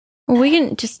Well, we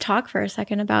can just talk for a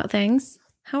second about things.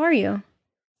 How are you?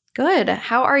 Good.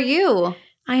 How are you?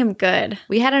 I am good.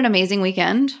 We had an amazing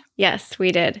weekend. Yes,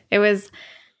 we did. It was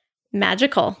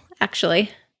magical, actually.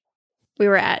 We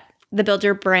were at the Build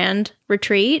Your Brand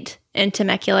retreat in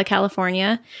Temecula,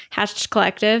 California, Hatched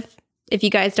Collective. If you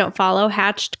guys don't follow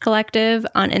Hatched Collective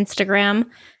on Instagram,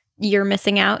 you're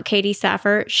missing out. Katie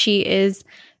Saffert, she is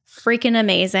freaking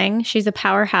amazing. She's a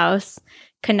powerhouse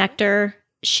connector.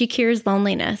 She cures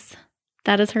loneliness.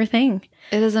 That is her thing.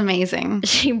 It is amazing.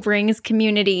 She brings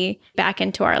community back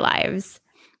into our lives.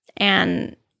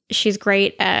 And she's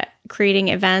great at creating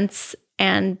events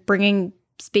and bringing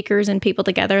speakers and people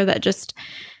together that just,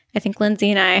 I think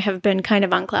Lindsay and I have been kind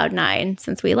of on cloud nine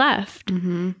since we left.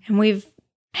 Mm-hmm. And we've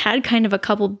had kind of a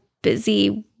couple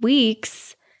busy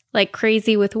weeks, like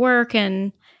crazy with work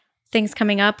and things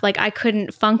coming up. Like I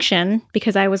couldn't function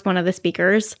because I was one of the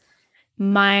speakers.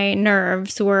 My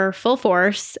nerves were full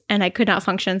force and I could not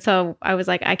function. So I was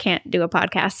like, I can't do a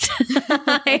podcast.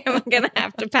 I am going to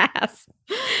have to pass.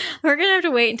 We're going to have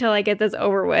to wait until I get this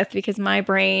over with because my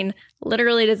brain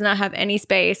literally does not have any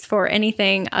space for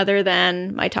anything other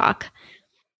than my talk.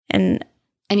 And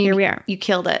here we are. You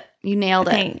killed it. You nailed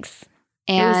it. Thanks.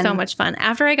 And it was so much fun.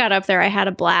 After I got up there, I had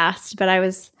a blast, but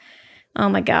oh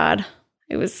my God,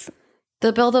 it was...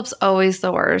 The build-up's always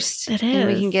the worst. It is. And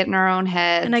we can get in our own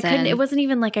heads. And I couldn't, it wasn't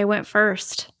even like I went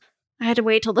first. I had to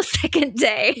wait till the second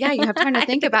day. Yeah, you have time to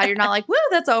think about it. You're not like, woo,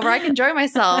 that's over. I can enjoy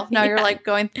myself. No, you're like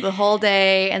going through the whole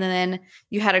day. And then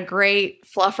you had a great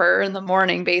fluffer in the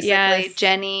morning, basically. Yes.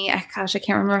 Jenny, gosh, I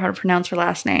can't remember how to pronounce her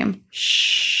last name.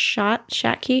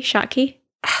 Shotke?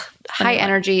 High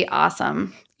energy,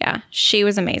 awesome. Yeah, she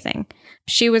was amazing.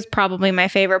 She was probably my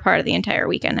favorite part of the entire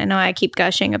weekend. I know I keep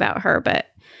gushing about her, but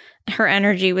her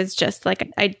energy was just like,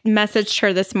 I messaged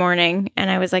her this morning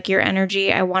and I was like, your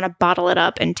energy, I want to bottle it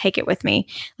up and take it with me.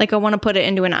 Like I want to put it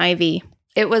into an IV.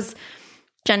 It was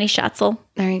Jenny Schatzel.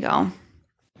 There you go.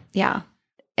 Yeah.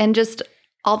 And just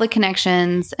all the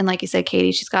connections. And like you said,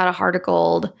 Katie, she's got a heart of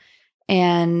gold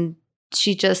and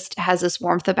she just has this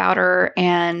warmth about her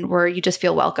and where you just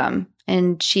feel welcome.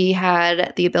 And she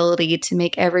had the ability to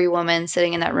make every woman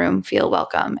sitting in that room feel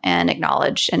welcome and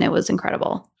acknowledged. And it was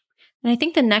incredible. And I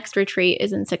think the next retreat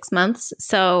is in 6 months.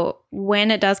 So when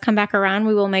it does come back around,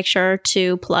 we will make sure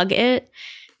to plug it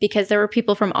because there were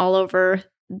people from all over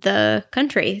the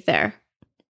country there,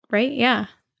 right? Yeah,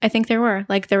 I think there were.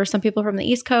 Like there were some people from the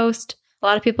East Coast, a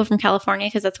lot of people from California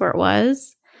because that's where it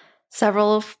was.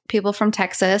 Several people from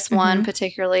Texas, Mm-hmm. one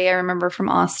particularly I remember from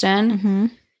Austin. Mm-hmm.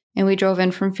 And we drove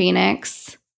in from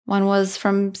Phoenix. One was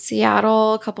from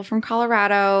Seattle, a couple from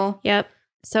Colorado. Yep.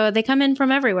 So they come in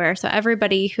from everywhere. So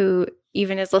everybody who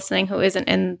even is listening who isn't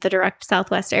in the direct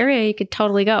Southwest area, you could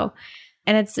totally go.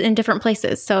 And it's in different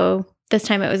places. So this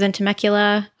time it was in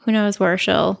Temecula. Who knows where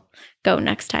she'll go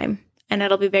next time. And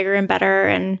it'll be bigger and better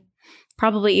and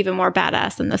probably even more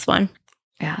badass than this one.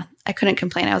 Yeah. I couldn't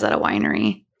complain. I was at a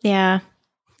winery. Yeah.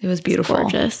 It was beautiful. It's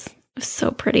gorgeous. It was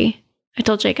so pretty. I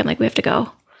told Jake, I'm like, we have to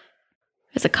go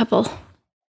as a couple.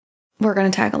 We're going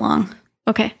to tag along.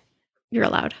 Okay. You're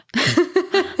allowed.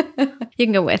 You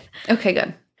can go with. Okay,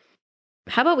 good.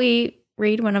 How about we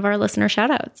read one of our listener shout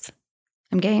outs?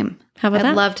 I'm game. How about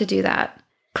that? I'd love to do that.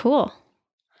 Cool.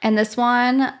 And this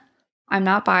one, I'm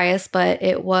not biased, but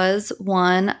it was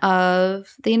one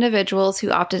of the individuals who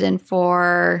opted in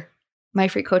for my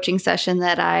free coaching session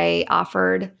that I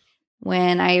offered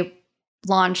when I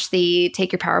launched the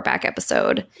Take Your Power Back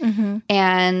episode. Mm-hmm.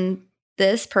 And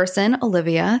this person,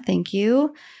 Olivia, thank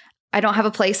you. I don't have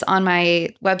a place on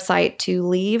my website to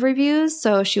leave reviews.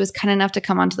 So she was kind enough to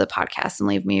come onto the podcast and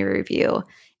leave me a review.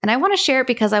 And I want to share it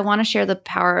because I want to share the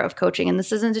power of coaching. And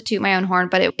this isn't to toot my own horn,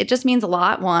 but it just means a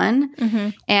lot, one, Mm-hmm.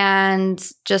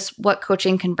 and just what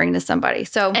coaching can bring to somebody.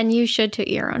 So, And you should toot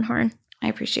your own horn. I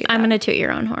appreciate that. I'm going to toot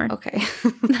your own horn. Okay.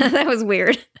 That was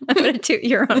weird. I'm going to toot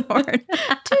your own horn.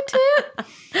 Toot toot.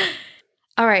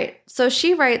 All right. So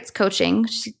she writes coaching.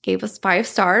 She gave us 5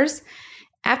 stars.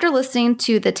 After listening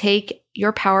to the Take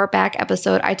Your Power Back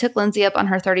episode, I took Lindsay up on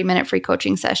her 30-minute free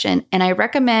coaching session, and I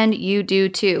recommend you do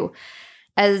too.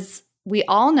 As we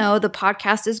all know, the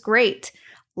podcast is great.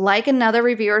 Like another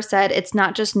reviewer said, it's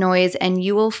not just noise, and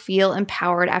you will feel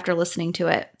empowered after listening to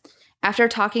it. After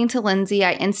talking to Lindsay,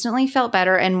 I instantly felt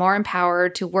better and more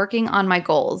empowered to working on my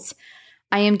goals.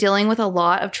 I am dealing with a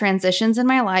lot of transitions in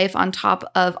my life on top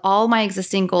of all my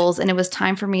existing goals, and it was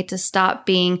time for me to stop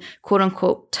being quote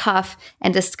unquote tough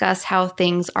and discuss how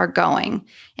things are going.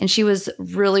 And she was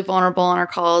really vulnerable on our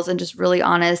calls and just really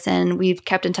honest, and we've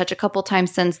kept in touch a couple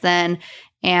times since then.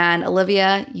 And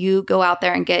Olivia, you go out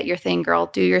there and get your thing, girl.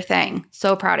 Do your thing.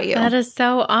 So proud of you. That is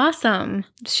so awesome.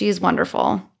 She's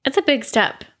wonderful. It's a big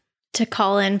step to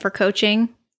call in for coaching.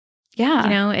 Yeah. You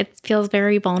know, it feels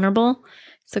very vulnerable.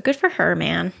 So good for her,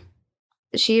 man.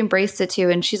 She embraced it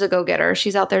too, and she's a go-getter.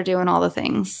 She's out there doing all the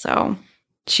things. So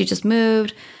she just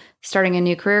moved, starting a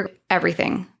new career,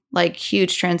 everything, like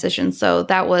huge transition. So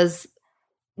that was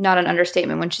not an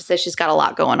understatement when she says she's got a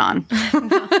lot going on.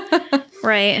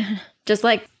 Right. Just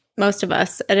like most of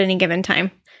us at any given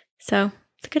time. So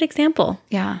it's a good example.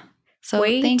 Yeah. So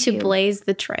Way thank to you. blaze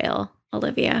the trail,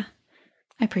 Olivia.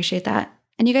 I appreciate that.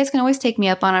 And you guys can always take me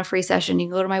up on a free session. You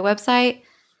can go to my website,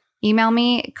 email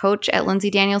me,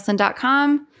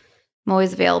 coach@lindsaydanielson.com. I'm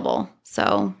always available.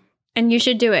 So, And you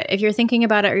should do it. If you're thinking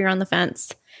about it or you're on the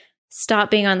fence, stop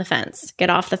being on the fence.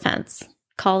 Get off the fence.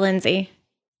 Call Lindsay.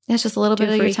 it's just a little bit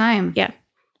of your time. Yeah.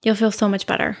 You'll feel so much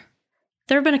better.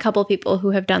 There have been a couple people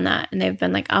who have done that and they've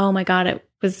been like, oh my God, it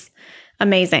was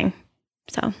amazing.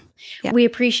 So we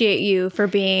appreciate you for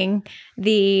being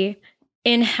the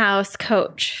in-house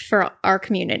coach for our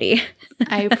community.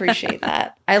 I appreciate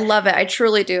that. I love it. I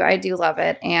truly do. I do love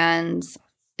it. And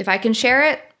if I can share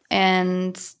it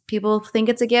and people think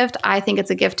it's a gift, I think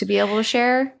it's a gift to be able to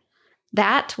share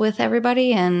that with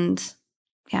everybody. And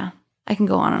yeah, I can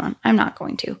go on and on. I'm not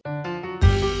going to.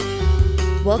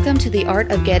 Welcome to the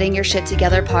Art of Getting Your Shit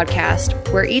Together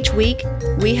podcast, where each week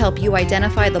we help you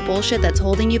identify the bullshit that's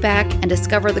holding you back and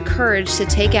discover the courage to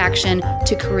take action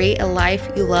to create a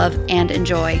life you love and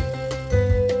enjoy.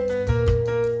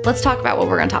 Let's talk about what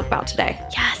we're going to talk about today.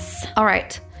 Yes. All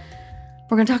right.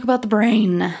 We're going to talk about the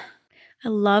brain. I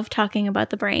love talking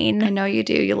about the brain. I know you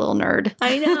do, you little nerd.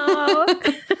 I know.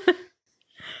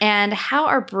 And how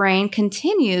our brain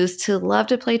continues to love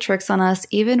to play tricks on us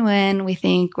even when we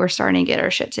think we're starting to get our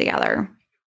shit together.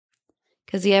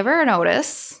 Because you ever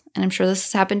notice, and I'm sure this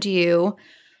has happened to you,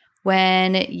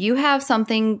 when you have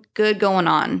something good going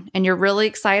on and you're really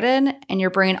excited and your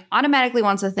brain automatically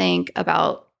wants to think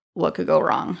about what could go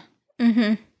wrong.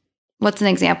 Mm-hmm. What's an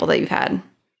example that you've had?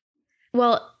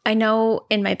 Well, I know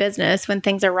in my business, when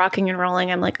things are rocking and rolling,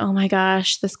 I'm like, oh my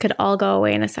gosh, this could all go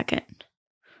away in a second.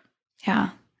 Yeah.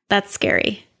 That's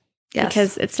scary. Yes.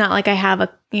 Because it's not like I have a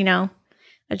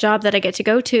job that I get to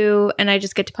go to and I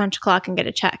just get to punch a clock and get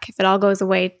a check. If it all goes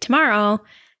away tomorrow,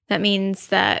 that means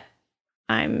that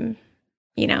I don't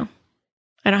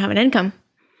have an income.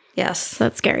 Yes. So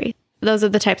that's scary. Those are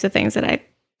the types of things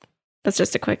that's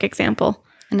just a quick example.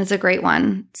 And it's a great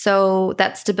one. So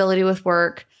that stability with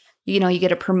work, you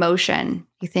get a promotion.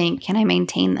 You think, can I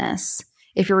maintain this?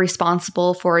 If you're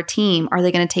responsible for a team, are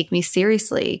they going to take me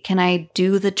seriously? Can I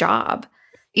do the job?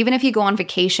 Even if you go on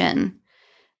vacation,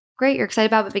 great, you're excited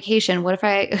about vacation. What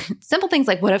if simple things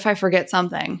like, what if I forget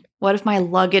something? What if my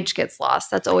luggage gets lost?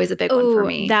 That's always a big one for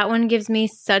me. That one gives me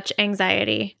such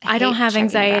anxiety. I don't have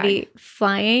anxiety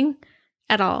flying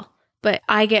at all, but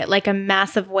I get like a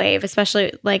massive wave,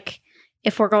 especially like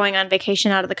if we're going on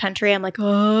vacation out of the country. I'm like,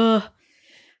 oh,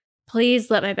 please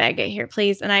let my bag get here,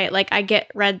 please. And I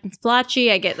get red and splotchy.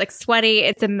 I get like sweaty.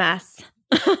 It's a mess.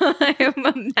 I'm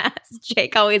a mess.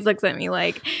 Jake always looks at me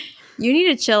like, you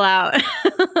need to chill out.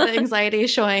 The anxiety is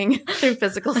showing through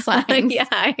physical signs. Yeah,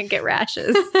 I can get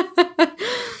rashes. And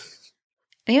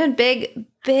even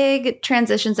big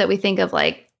transitions that we think of,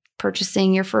 like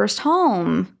purchasing your first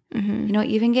home,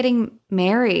 even getting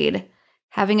married,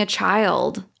 having a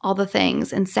child, all the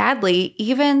things. And sadly,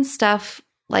 even stuff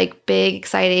like big,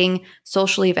 exciting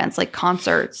social events like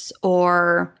concerts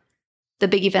or the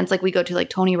big events like we go to, like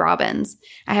Tony Robbins.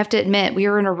 I have to admit, we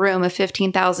were in a room of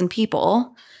 15,000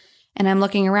 people and I'm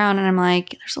looking around and I'm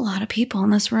like, there's a lot of people in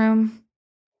this room.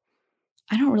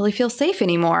 I don't really feel safe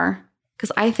anymore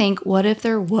because I think, what if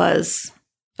there was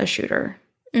a shooter?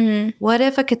 Mm-hmm. What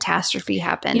if a catastrophe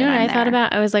happened? You know what I thought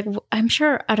about? I was like, I'm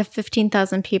sure out of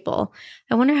 15,000 people,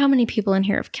 I wonder how many people in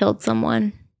here have killed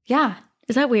someone. Yeah.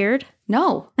 Is that weird?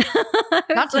 No,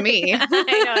 not to me. I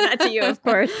know, not to you, of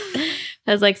course.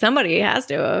 I was like, somebody has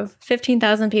to have.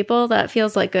 15,000 people, that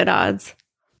feels like good odds.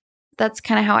 That's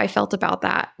kind of how I felt about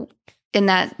that in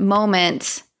that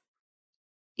moment.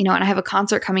 And I have a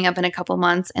concert coming up in a couple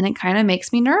months and it kind of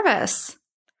makes me nervous.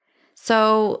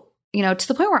 So, to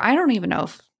the point where I don't even know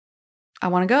if I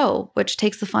want to go, which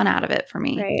takes the fun out of it for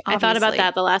me. Right. I thought about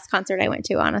that the last concert I went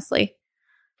to, honestly.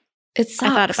 It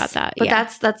sucks. I thought about that. But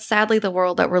that's sadly the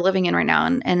world that we're living in right now.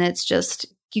 And it's just,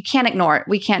 you can't ignore it.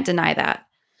 We can't deny that.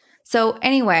 So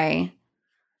anyway,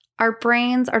 our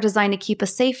brains are designed to keep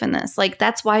us safe in this. Like,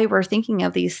 that's why we're thinking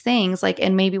of these things. Like,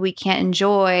 and maybe we can't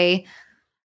enjoy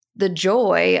the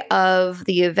joy of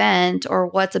the event or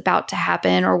what's about to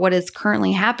happen or what is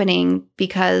currently happening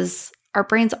because Our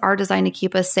brains are designed to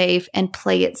keep us safe and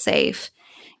play it safe.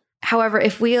 However,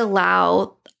 if we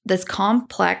allow this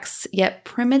complex yet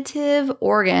primitive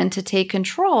organ to take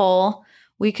control,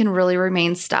 we can really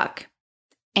remain stuck.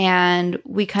 And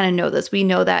we kind of know this. We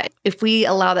know that if we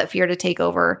allow that fear to take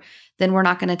over, then we're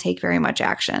not going to take very much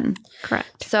action.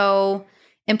 Correct. So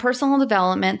in personal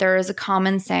development, there is a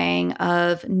common saying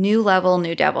of new level,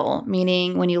 new devil,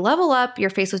 meaning when you level up,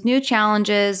 you're faced with new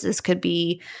challenges. This could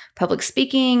be public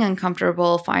speaking,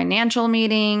 uncomfortable financial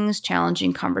meetings,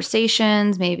 challenging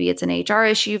conversations. Maybe it's an HR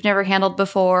issue you've never handled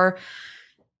before.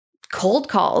 Cold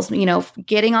calls,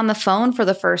 getting on the phone for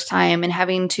the first time and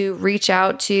having to reach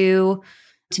out to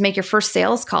make your first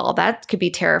sales call. That could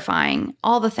be terrifying.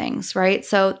 All the things, right?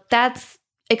 So that's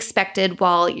expected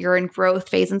while you're in growth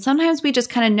phase. And sometimes we just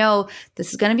kind of know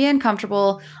this is going to be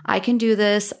uncomfortable. I can do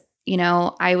this.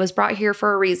 I was brought here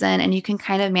for a reason, and you can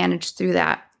kind of manage through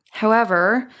that.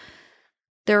 However,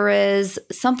 there is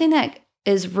something that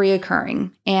is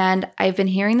reoccurring, and I've been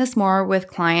hearing this more with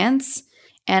clients,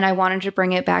 and I wanted to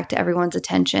bring it back to everyone's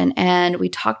attention. And we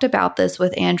talked about this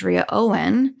with Andrea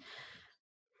Owen,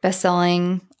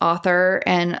 best-selling author,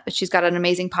 and she's got an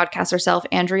amazing podcast herself,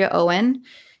 Andrea Owen.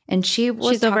 And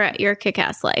she's over at Your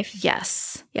Kick-Ass Life.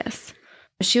 Yes. Yes.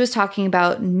 She was talking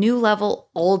about new level,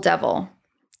 old devil.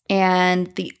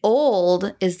 And the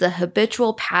old is the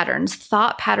habitual patterns,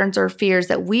 thought patterns or fears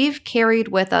that we've carried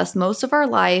with us most of our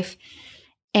life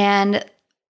and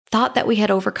thought that we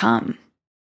had overcome.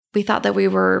 We thought that we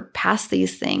were past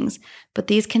these things, but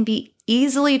these can be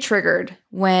easily triggered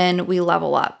when we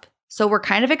level up. So we're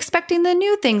kind of expecting the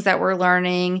new things that we're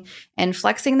learning and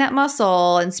flexing that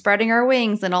muscle and spreading our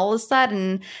wings. And all of a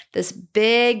sudden, this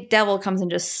big devil comes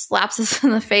and just slaps us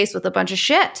in the face with a bunch of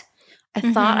shit. I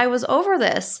thought I was over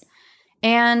this.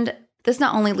 And this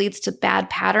not only leads to bad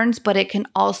patterns, but it can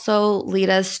also lead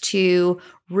us to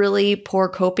really poor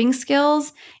coping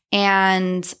skills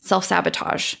and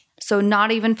self-sabotage. So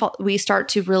not even we start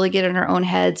to really get in our own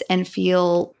heads and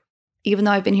feel, even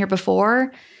though I've been here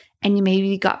before, and you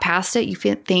maybe got past it, you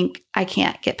think, I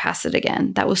can't get past it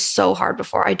again. That was so hard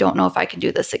before. I don't know if I can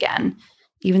do this again.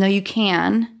 Even though you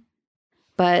can,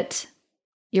 but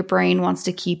your brain wants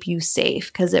to keep you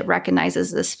safe because it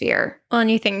recognizes this fear. Well,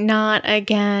 and you think, not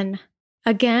again.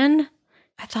 Again?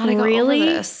 I thought I got over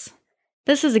this.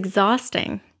 This is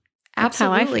exhausting. That's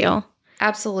Absolutely. how I feel.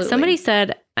 Absolutely. Somebody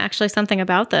said actually something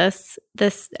about this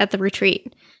at the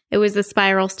retreat. It was the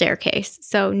spiral staircase.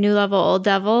 So new level, old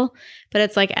devil. But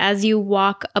it's like as you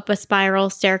walk up a spiral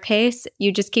staircase,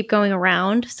 you just keep going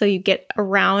around. So you get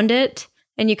around it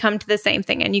and you come to the same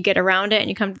thing. And you get around it and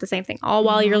you come to the same thing, all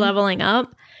while you're leveling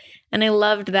up. And I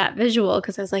loved that visual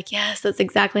because I was like, yes, that's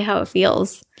exactly how it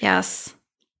feels. Yes.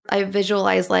 I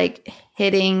visualize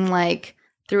hitting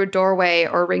through a doorway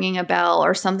or ringing a bell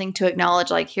or something to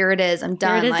acknowledge here it is. I'm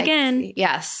done. Here it is again.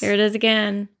 Yes. Here it is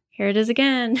again. Here it is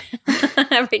again.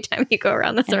 Every time you go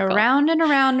around the circle. And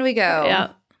around we go.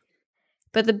 Yeah.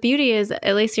 But the beauty is,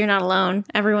 at least you're not alone.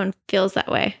 Everyone feels that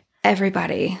way.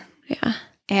 Everybody. Yeah.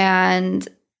 And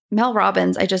Mel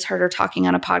Robbins, I just heard her talking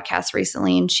on a podcast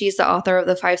recently, and she's the author of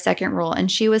the 5-Second Rule. And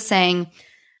she was saying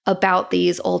about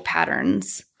these old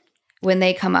patterns when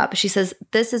they come up. She says,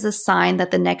 this is a sign that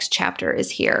the next chapter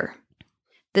is here.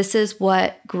 This is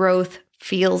what growth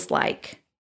feels like.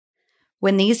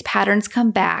 When these patterns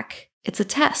come back, it's a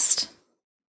test.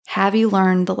 Have you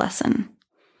learned the lesson?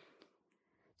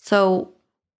 So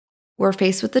we're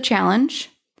faced with the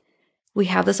challenge. We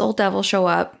have this old devil show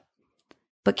up,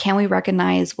 but can we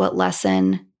recognize what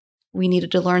lesson we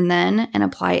needed to learn then and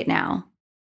apply it now?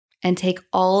 And take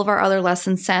all of our other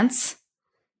lessons since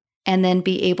and then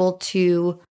be able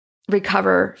to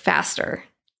recover faster.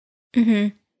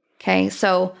 Mm-hmm. Okay,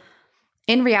 so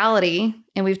in reality,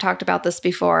 and we've talked about this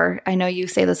before, I know you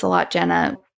say this a lot,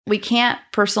 Jenna, we can't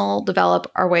personal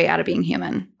develop our way out of being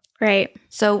human. Right.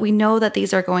 So we know that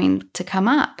these are going to come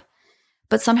up,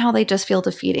 but somehow they just feel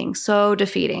defeating, so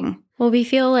defeating. Well, we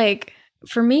feel like,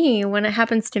 for me, when it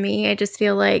happens to me, I just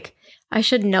feel like I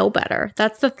should know better.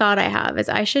 That's the thought I have, is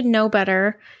I should know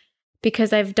better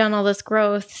because I've done all this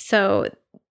growth. So,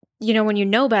 when you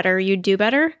know better, you do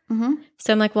better. Mm-hmm.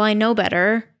 So I'm like, well, I know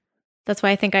better. That's why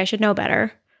I think I should know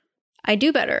better. I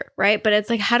do better, right? But it's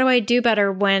like, how do I do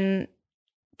better when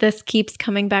this keeps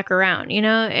coming back around?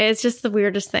 It's just the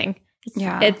weirdest thing.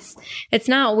 It's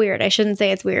not weird. I shouldn't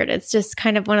say it's weird. It's just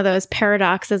kind of one of those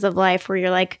paradoxes of life where you're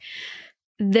like,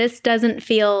 this doesn't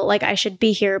feel like I should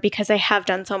be here because I have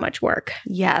done so much work.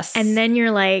 Yes. And then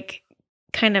you're like,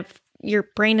 kind of, your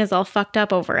brain is all fucked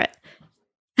up over it.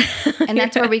 And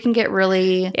that's where we can get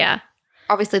really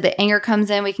obviously the anger comes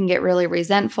in. We can get really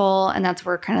resentful. And that's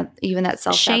where kind of even that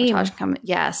self-sabotage comes.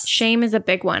 Yes. Shame is a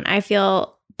big one. I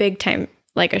feel big time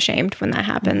like ashamed when that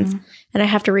happens. And I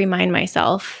have to remind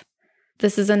myself,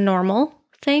 this is a normal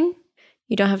thing.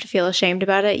 You don't have to feel ashamed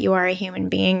about it. You are a human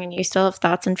being and you still have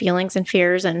thoughts and feelings and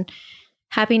fears and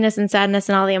happiness and sadness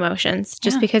and all the emotions.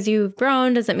 Just because you've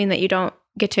grown doesn't mean that you don't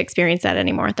get to experience that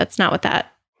anymore. That's not what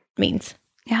that means.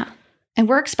 Yeah. And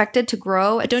we're expected to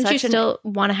grow. Don't you still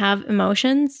want to have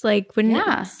emotions? Like, wouldn't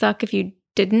it suck if you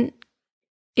didn't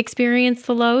experience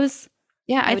the lows?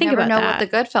 Yeah, I would never know what the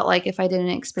good felt like if I didn't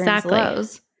experience the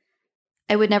lows.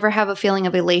 I would never have a feeling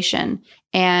of elation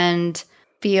and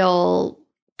feel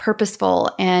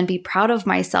purposeful and be proud of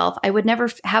myself. I would never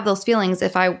have those feelings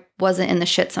if I wasn't in the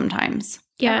shit sometimes.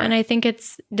 Yeah, and I think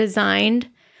it's designed,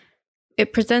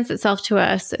 it presents itself to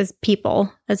us as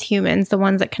people, as humans, the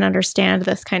ones that can understand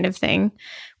this kind of thing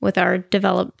with our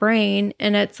developed brain.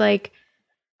 And it's like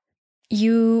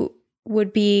you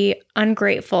would be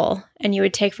ungrateful and you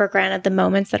would take for granted the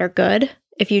moments that are good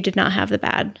if you did not have the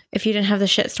bad. If you didn't have the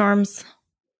shit storms,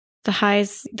 the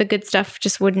highs, the good stuff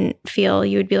just wouldn't feel.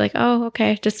 You would be like, oh,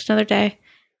 okay, just another day.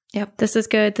 Yep. This is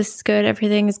good. This is good.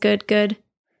 Everything is good. Good.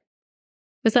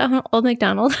 Was that Old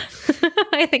MacDonald?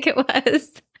 I think it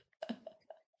was.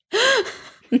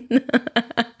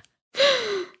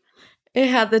 It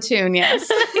had the tune, yes.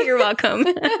 You're welcome.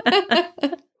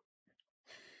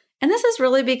 And this is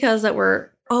really because that we're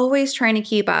always trying to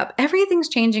keep up. Everything's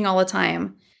changing all the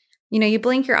time. You know, you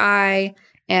blink your eye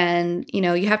and, you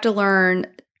know, you have to learn,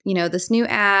 you know, this new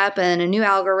app and a new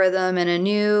algorithm and a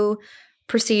new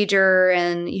procedure.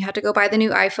 And you have to go buy the new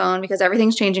iPhone because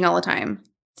everything's changing all the time.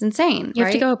 It's insane. You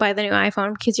have to go buy the new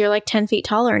iPhone because you're like 10 feet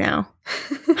taller now.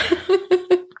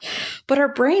 But our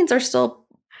brains are still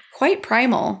quite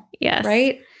primal. Yes.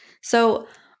 Right? So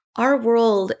our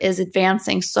world is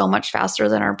advancing so much faster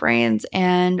than our brains.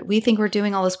 And we think we're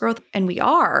doing all this growth, and we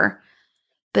are.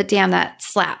 But damn, that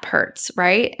slap hurts,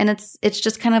 right? And it's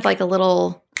just kind of like a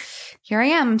little, here I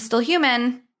am, still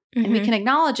human. And we can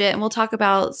acknowledge it. And we'll talk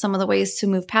about some of the ways to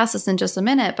move past this in just a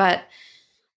minute. But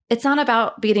it's not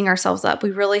about beating ourselves up.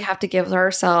 We really have to give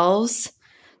ourselves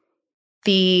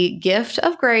the gift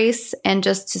of grace and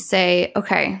just to say,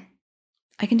 okay,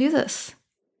 I can do this.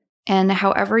 And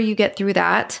however you get through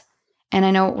that, and I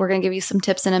know we're going to give you some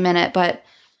tips in a minute, but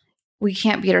we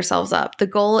can't beat ourselves up. The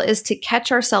goal is to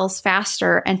catch ourselves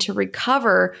faster and to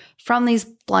recover from these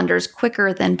blunders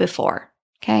quicker than before,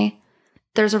 okay?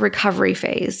 There's a recovery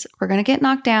phase. We're going to get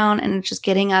knocked down and it's just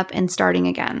getting up and starting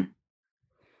again.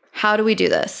 How do we do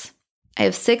this? I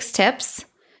have 6 tips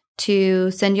to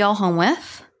send y'all home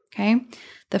with, okay?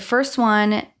 The first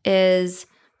one is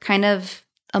kind of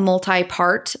a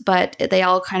multi-part, but they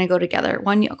all kind of go together.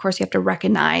 One, of course, you have to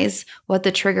recognize what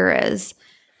the trigger is,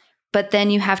 but then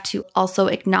you have to also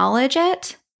acknowledge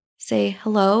it, say,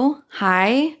 hello,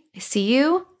 hi, I see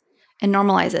you, and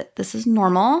normalize it. This is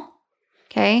normal,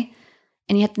 okay?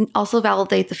 And you have to also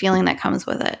validate the feeling that comes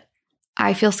with it.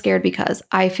 I feel scared because,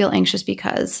 I feel anxious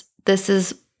because, this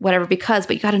is whatever because,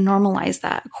 but you got to normalize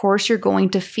that. Of course, you're going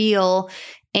to feel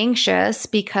anxious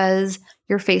because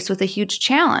you're faced with a huge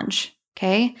challenge.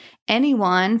 Okay.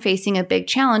 Anyone facing a big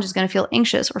challenge is going to feel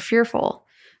anxious or fearful,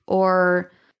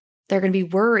 or they're going to be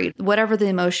worried, whatever the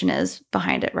emotion is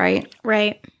behind it, right?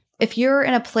 Right. If you're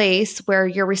in a place where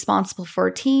you're responsible for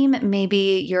a team,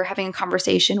 maybe you're having a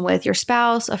conversation with your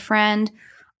spouse, a friend,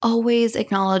 always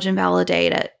acknowledge and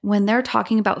validate it. When they're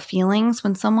talking about feelings,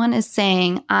 when someone is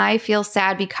saying, I feel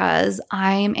sad because,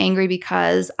 I'm angry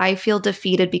because, I feel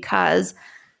defeated because,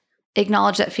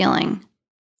 acknowledge that feeling.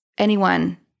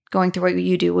 Anyone going through what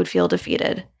you do would feel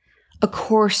defeated. Of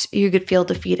course, you could feel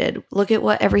defeated. Look at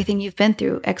what everything you've been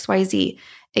through, XYZ.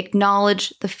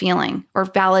 Acknowledge the feeling or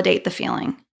validate the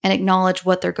feeling and acknowledge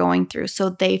what they're going through so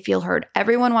they feel heard.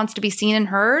 Everyone wants to be seen and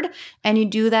heard, and you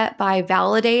do that by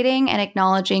validating and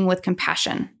acknowledging with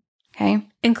compassion, okay?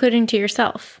 Including to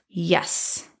yourself.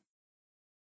 Yes.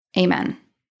 Amen.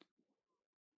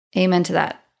 Amen to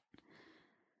that.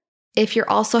 If you're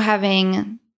also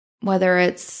having, whether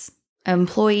it's an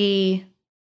employee,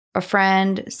 a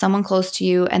friend, someone close to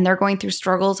you, and they're going through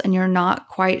struggles and you're not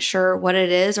quite sure what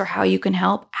it is or how you can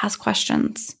help, ask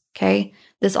questions, okay?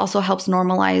 This also helps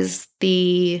normalize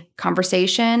the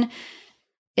conversation.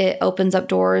 It opens up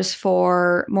doors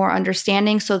for more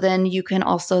understanding, so then you can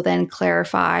also then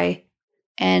clarify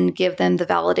and give them the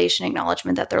validation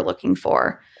acknowledgement that they're looking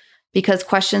for. Because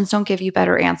questions don't give you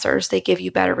better answers. They give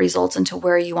you better results into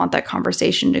where you want that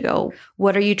conversation to go.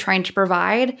 What are you trying to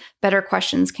provide? Better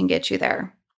questions can get you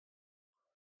there.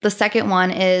 The second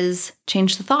one is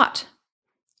change the thought.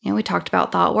 You know, we talked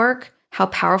about thought work. how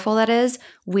powerful that is.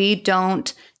 We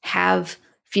don't have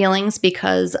feelings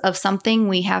because of something.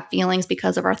 We have feelings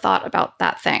because of our thought about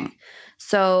that thing.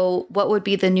 So what would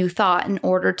be the new thought in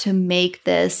order to make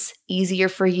this easier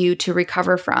for you to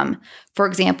recover from? For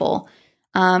example,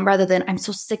 rather than I'm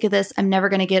so sick of this, I'm never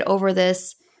going to get over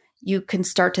this, you can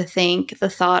start to think the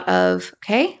thought of,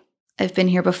 okay, I've been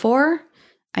here before.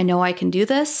 I know I can do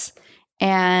this,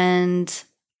 and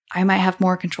I might have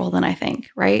more control than I think,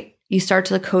 right? You start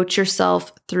to coach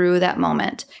yourself through that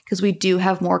moment because we do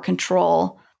have more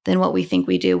control than what we think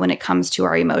we do when it comes to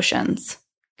our emotions.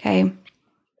 Okay.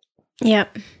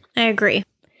 Yep, I agree.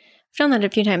 I've done that a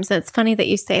few times. It's funny that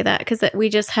you say that because we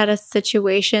just had a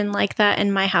situation like that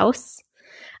in my house.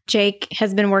 Jake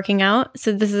has been working out.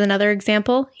 So this is another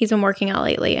example. He's been working out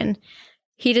lately and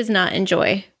he does not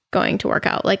enjoy going to work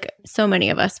out. Like so many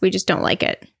of us, we just don't like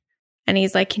it. And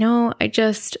he's like, I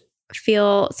just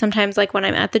feel sometimes like when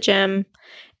I'm at the gym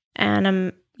and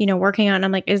I'm, working out and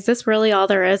I'm like, is this really all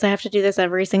there is? I have to do this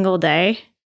every single day. I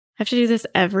have to do this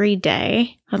every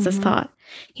day. That's his thought.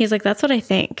 He's like, that's what I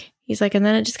think. He's like, and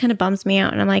then it just kind of bums me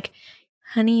out. And I'm like,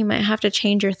 honey, you might have to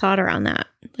change your thought around that.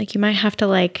 Like you might have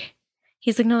to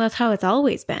he's like, no, that's how it's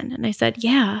always been. And I said,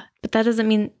 yeah, but that doesn't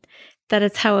mean that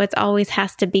it's how it's always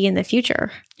has to be in the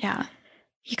future. Yeah.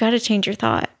 You got to change your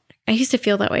thought. I used to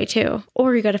feel that way too.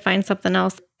 Or you got to find something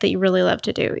else that you really love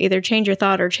to do. Either change your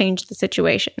thought or change the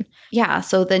situation. Yeah.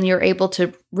 So then you're able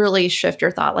to really shift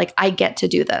your thought. Like, I get to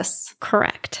do this.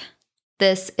 Correct.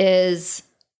 This is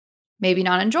maybe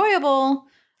not enjoyable,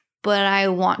 but I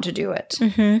want to do it.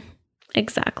 Mm-hmm.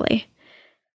 Exactly.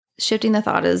 Shifting the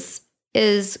thought is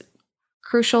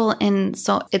crucial. And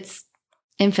so it's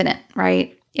infinite,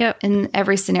 right? Yep. In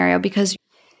every scenario, because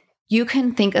you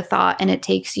can think a thought and it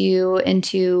takes you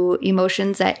into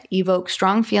emotions that evoke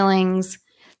strong feelings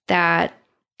that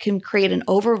can create an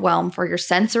overwhelm for your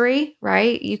sensory,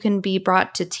 right? You can be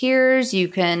brought to tears. You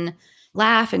can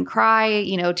laugh and cry,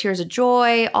 tears of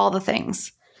joy, all the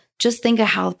things. Just think of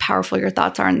how powerful your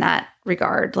thoughts are in that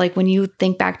regard. Like when you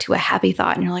think back to a happy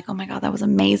thought and you're like, oh my God, that was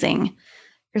amazing.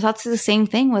 Your thoughts are the same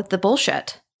thing with the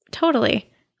bullshit. Totally.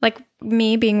 Like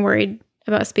me being worried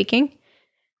about speaking.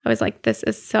 I was like, this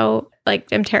is so,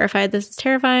 I'm terrified. This is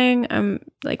terrifying. I'm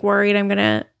worried I'm going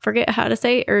to forget how to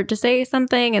say or to say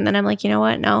something. And then I'm like, you know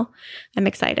what? No, I'm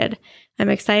excited. I'm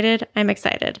excited. I'm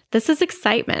excited. This is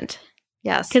excitement.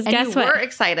 Yes. Because guess what? You were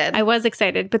excited. I was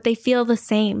excited, but they feel the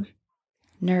same.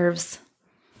 Nerves,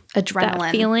 adrenaline.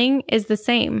 That feeling is the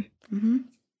same. Mm-hmm.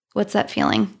 What's that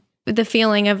feeling? The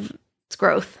feeling of it's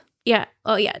growth. Yeah.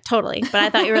 Oh, yeah, totally. But I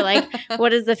thought you were like,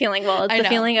 what is the feeling? Well, it's the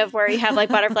feeling of where you have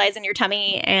butterflies in your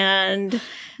tummy and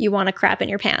you want to crap in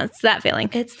your pants. That feeling.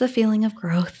 It's the feeling of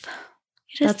growth.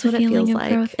 That's what it feels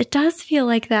like. Growth. It does feel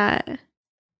like that.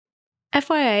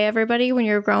 FYI, everybody, when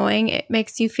you're growing, it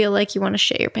makes you feel like you want to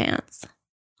shit your pants.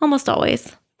 Almost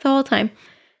always. The whole time.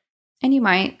 And you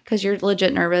might, because you're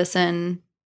legit nervous and...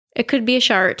 It could be a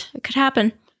shart. It could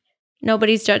happen.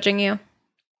 Nobody's judging you.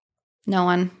 No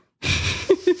one.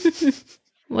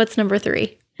 What's number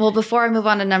 3? Well, before I move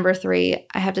on to number 3,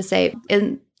 I have to say,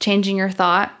 in changing your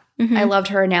thought, I loved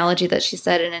her analogy that she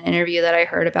said in an interview that I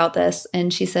heard about this.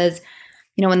 And she says,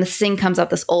 when this thing comes up,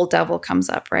 this old devil comes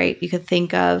up, right? You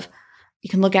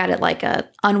can look at it like a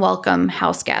unwelcome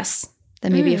house guest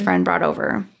that maybe a friend brought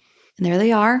over. And there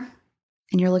they are.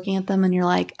 And you're looking at them and you're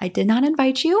like, I did not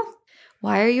invite you.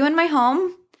 Why are you in my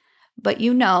home? But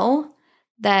you know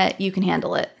that you can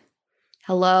handle it.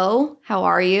 Hello, how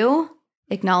are you?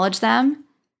 Acknowledge them.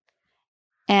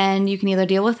 And you can either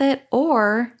deal with it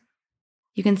or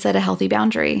you can set a healthy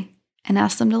boundary and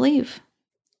ask them to leave.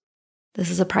 This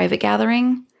is a private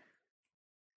gathering.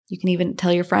 You can even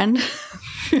tell your friend.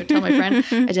 Tell my friend,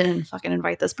 I didn't fucking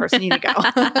invite this person. You need to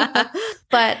go.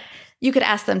 But you could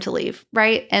ask them to leave,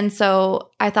 right? And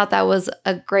so I thought that was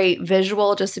a great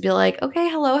visual just to be like, okay,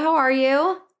 hello, how are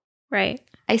you? Right.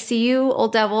 I see you,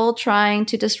 old devil, trying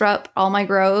to disrupt all my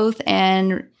growth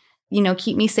and,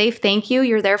 keep me safe. Thank you.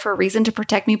 You're there for a reason to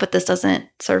protect me, but this doesn't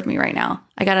serve me right now.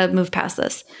 I got to move past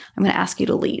this. I'm going to ask you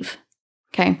to leave.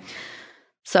 Okay.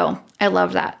 So I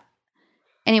love that.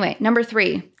 Anyway, number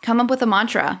 3, come up with a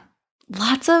mantra.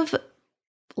 Lots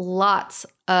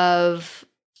of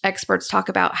experts talk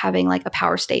about having a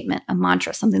power statement, a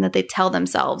mantra, something that they tell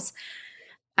themselves.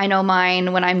 I know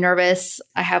mine, when I'm nervous,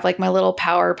 I have my little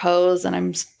power pose and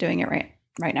I'm doing it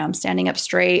right now. I'm standing up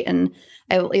straight and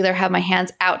I will either have my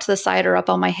hands out to the side or up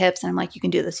on my hips. And I'm like, you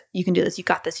can do this. You can do this. You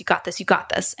got this. You got this. You got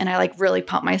this. And I really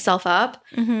pump myself up.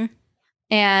 Mm-hmm.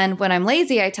 And when I'm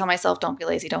lazy, I tell myself, don't be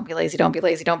lazy. Don't be lazy. Don't be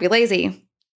lazy. Don't be lazy.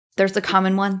 There's the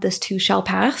common one, this too shall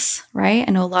pass, right?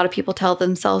 I know a lot of people tell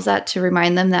themselves that to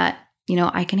remind them that,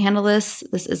 I can handle this.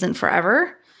 This isn't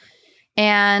forever.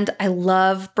 And I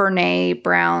love Brene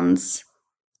Brown's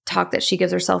talk that she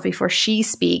gives herself before she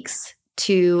speaks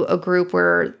to a group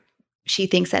where she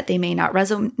thinks that they may not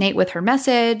resonate with her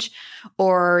message,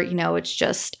 or, it's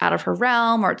just out of her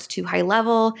realm, or it's too high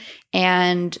level.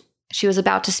 And she was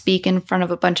about to speak in front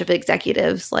of a bunch of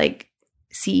executives, like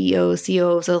CEOs,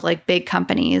 CEOs of like big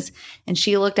companies. And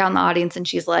she looked down the audience and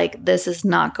she's like, this is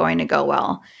not going to go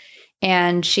well.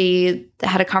 And she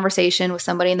had a conversation with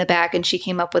somebody in the back, and she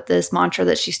came up with this mantra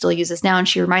that she still uses now. And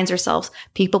she reminds herself,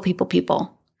 people, people,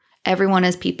 people. Everyone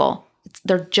is people.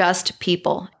 They're just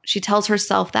people. She tells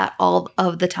herself that all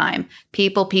of the time.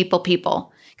 People, people,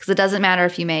 people. Because it doesn't matter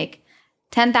if you make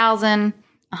 10,000,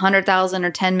 100,000,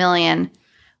 or 10 million.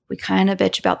 We kind of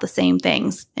bitch about the same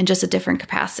things in just a different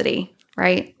capacity,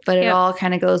 right? But it all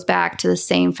kind of goes back to the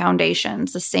same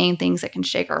foundations, the same things that can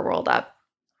shake our world up.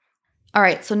 All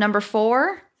right, so number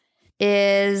 4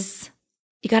 is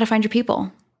you got to find your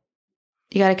people.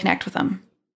 You got to connect with them.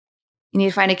 You need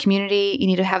to find a community. You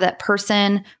need to have that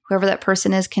person, whoever that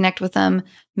person is, connect with them,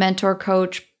 mentor,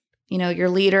 coach, your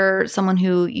leader, someone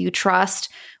who you trust,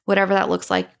 whatever that looks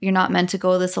like. You're not meant to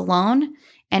go this alone.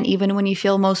 And even when you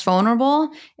feel most vulnerable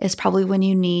is probably when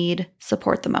you need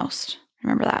support the most.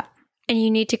 Remember that. And you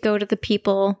need to go to the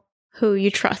people who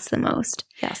you trust the most.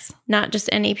 Yes. Not just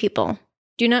any people.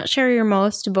 Do not share your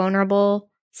most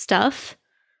vulnerable stuff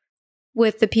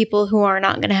with the people who are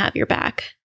not going to have your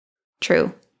back.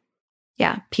 True.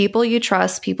 Yeah. People you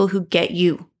trust, people who get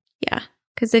you. Yeah.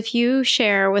 Because if you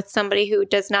share with somebody who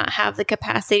does not have the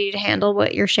capacity to handle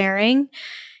what you're sharing,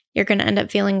 you're going to end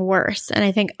up feeling worse. And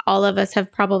I think all of us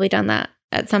have probably done that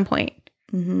at some point.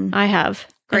 Mm-hmm. I have.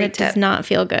 Great and it tip. does not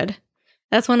feel good.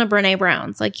 That's one of Brene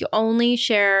Brown's. Like, you only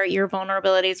share your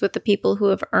vulnerabilities with the people who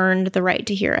have earned the right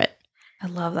to hear it. I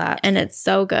love that. And it's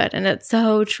so good. And it's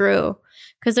so true.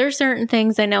 Because there's certain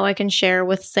things I know I can share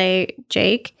with, say,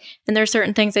 Jake. And there's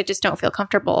certain things I just don't feel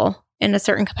comfortable in a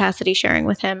certain capacity sharing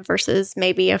with him versus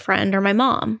maybe a friend or my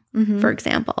mom, for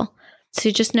example. So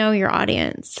just know your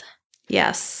audience.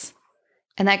 Yes.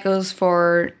 And that goes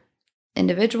for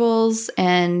individuals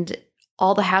and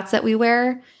all the hats that we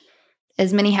wear.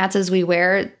 As many hats as we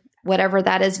wear, whatever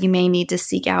that is, you may need to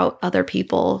seek out other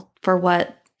people for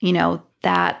what,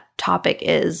 that topic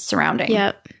is surrounding.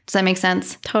 Yep. Does that make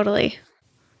sense? Totally.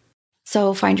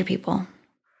 So find your people.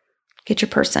 Get your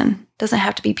person. Doesn't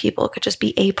have to be people. It could just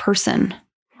be a person,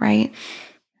 right?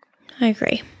 I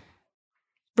agree.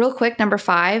 Real quick, number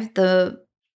 5, the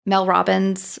Mel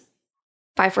Robbins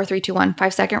 5, 4, 3, 2, 1,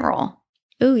 5-second rule.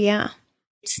 Oh, yeah.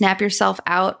 Snap yourself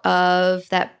out of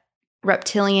that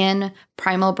reptilian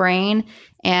primal brain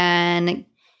and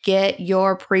get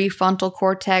your prefrontal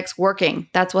cortex working.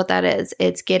 That's what that is.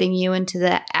 It's getting you into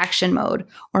the action mode,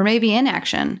 or maybe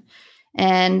inaction.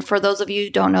 And for those of you who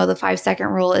don't know, the 5-second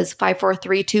rule is 5, 4,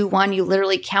 3, 2, 1. You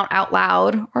literally count out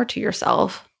loud or to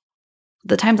yourself.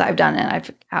 The times I've done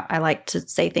it, I like to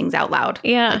say things out loud.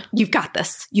 Yeah. Like, you've got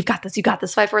this. You've got this. You got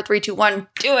this. 5, 4, 3, 2, 1.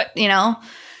 Do it,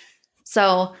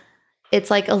 So it's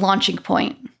like a launching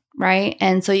point, right?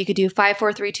 And so you could do 5,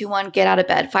 4, 3, 2, 1, get out of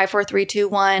bed. 5, 4, 3, 2,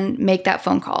 1, make that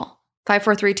phone call. 5,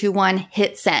 4, 3, 2, 1,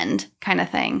 hit send kind of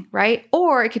thing, right?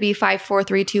 Or it could be 5, 4,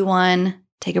 3, 2, 1,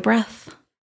 take a breath.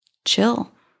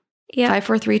 Chill. Yeah. 5,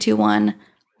 4, 3, 2, 1,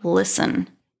 listen.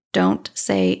 Don't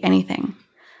say anything.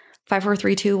 5, 4,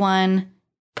 3, 2, 1,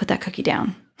 put that cookie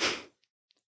down.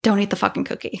 Don't eat the fucking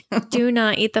cookie. Do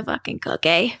not eat the fucking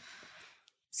cookie.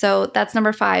 So that's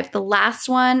number 5. The last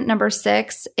one, number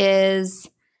 6, is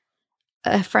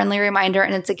a friendly reminder.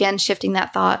 And it's again shifting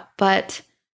that thought, but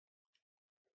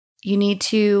you need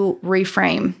to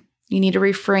reframe. You need to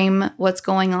reframe what's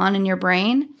going on in your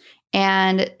brain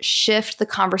and shift the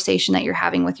conversation that you're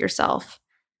having with yourself.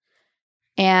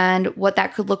 And what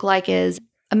that could look like is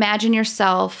imagine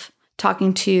yourself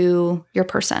talking to your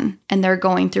person and they're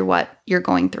going through what you're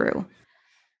going through.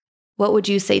 What would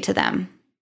you say to them?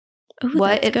 Ooh,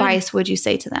 what that's advice good. would you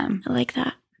say to them? I like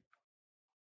that.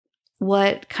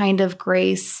 What kind of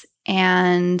grace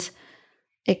and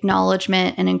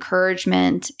acknowledgement and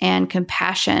encouragement and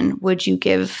compassion would you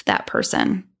give that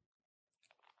person?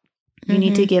 You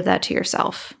need to give that to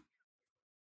yourself.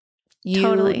 You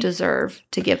Totally. deserve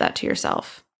to give that to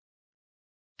yourself.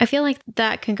 I feel like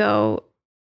that can go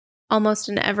almost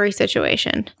in every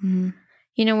situation.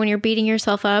 Mm-hmm. When you're beating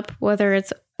yourself up, whether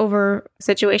it's over a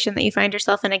situation that you find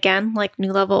yourself in again, like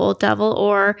new level, old devil,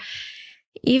 or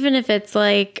even if it's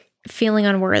like feeling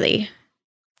unworthy.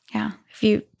 Yeah. If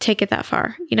you take it that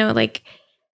far, like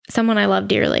someone I love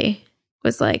dearly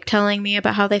was like telling me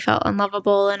about how they felt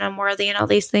unlovable and unworthy and all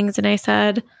these things. And I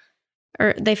said,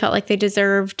 or they felt like they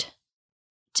deserved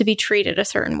to be treated a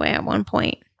certain way at one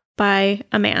point by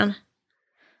a man.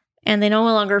 And they no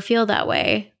longer feel that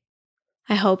way.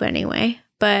 I hope anyway.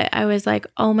 But I was like,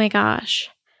 oh my gosh,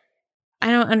 I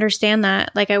don't understand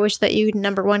that. Like, I wish that you,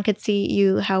 number one, could see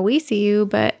you how we see you,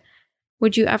 but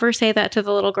would you ever say that to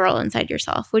the little girl inside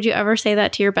yourself? Would you ever say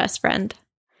that to your best friend?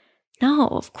 No,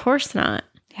 of course not.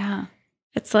 Yeah.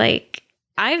 It's like,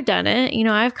 I've done it. You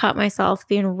know, I've caught myself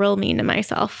being real mean to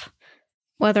myself,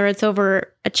 whether it's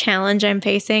over a challenge I'm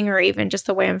facing or even just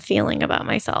the way I'm feeling about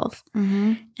myself.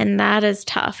 Mm-hmm. And that is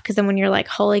tough because then when you're like,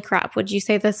 holy crap, would you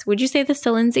say this? Would you say this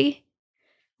to Lindsay?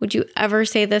 Would you ever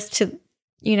say this to,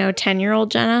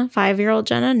 10-year-old Jenna, 5-year-old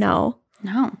Jenna? No.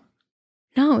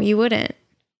 No, you wouldn't.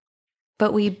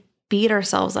 But we beat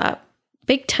ourselves up.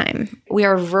 Big time. We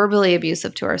are verbally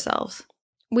abusive to ourselves.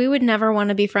 We would never want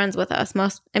to be friends with us.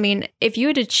 If you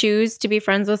had to choose to be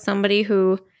friends with somebody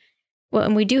who, well,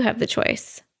 and we do have the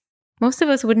choice. Most of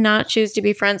us would not choose to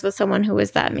be friends with someone who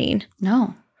is that mean.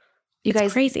 No. You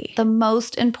guys, crazy. The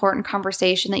most important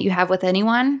conversation that you have with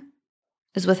anyone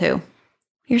is with who?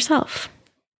 Yourself.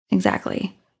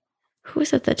 Exactly. Who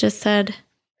is it that just said,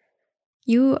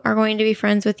 you are going to be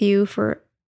friends with you for,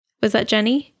 was that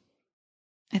Jenny?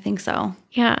 I think so.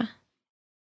 Yeah.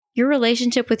 Your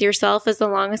relationship with yourself is the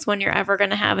longest one you're ever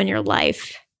going to have in your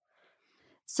life.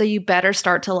 So you better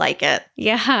start to like it.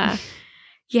 Yeah.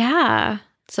 Yeah.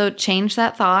 So change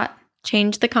that thought.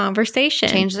 Change the conversation.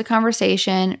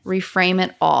 Reframe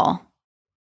it all.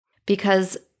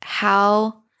 Because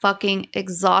how fucking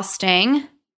exhausting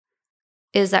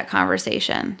is that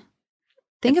conversation?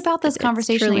 Think about this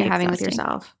conversation you're having with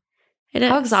yourself. It is.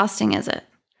 How exhausting is it?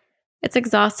 It's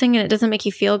exhausting and it doesn't make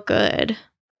you feel good.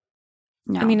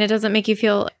 No. I mean, it doesn't make you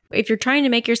feel, if you're trying to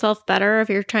make yourself better, if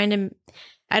you're trying to,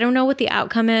 I don't know what the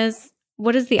outcome is.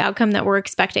 What is the outcome that we're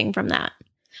expecting from that?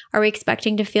 Are we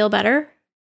expecting to feel better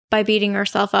by beating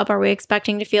ourselves up? Are we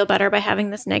expecting to feel better by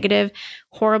having this negative,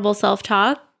 horrible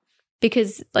self-talk?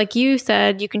 Because like you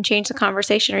said, you can change the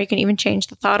conversation or you can even change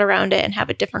the thought around it and have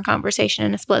a different conversation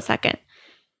in a split second.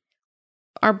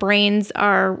 Our brains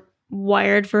are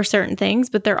wired for certain things,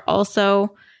 but they're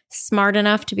also smart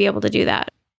enough to be able to do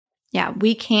that. Yeah,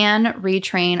 we can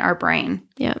retrain our brain.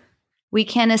 Yeah. We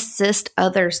can assist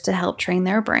others to help train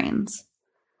their brains,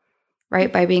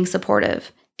 right? By being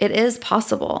supportive. It is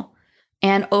possible.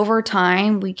 And over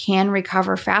time, we can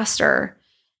recover faster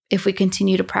if we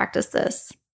continue to practice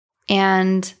this.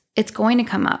 And it's going to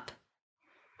come up.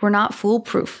 We're not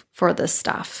foolproof for this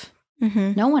stuff.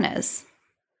 Mm-hmm. No one is.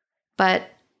 But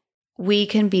we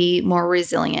can be more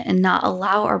resilient and not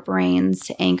allow our brains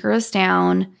to anchor us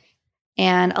down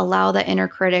and allow that inner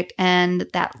critic and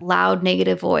that loud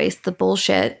negative voice, the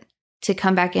bullshit, to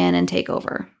come back in and take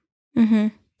over. Mm-hmm.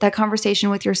 That conversation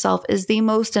with yourself is the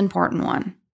most important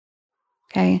one.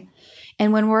 Okay.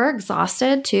 And when we're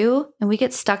exhausted too, and we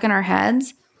get stuck in our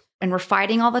heads and we're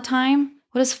fighting all the time,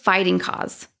 what does fighting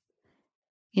cause?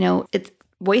 It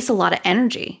wastes a lot of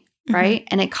energy, right?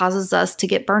 And it causes us to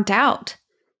get burnt out.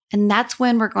 And that's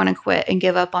when we're going to quit and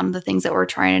give up on the things that we're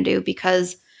trying to do,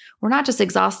 because we're not just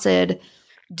exhausted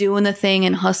doing the thing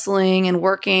and hustling and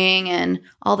working and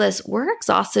all this. We're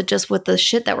exhausted just with the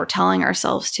shit that we're telling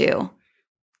ourselves too.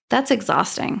 That's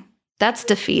exhausting. That's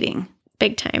defeating.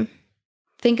 Big time.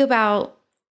 Think about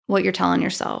what you're telling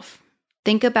yourself.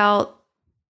 Think about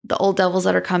the old devils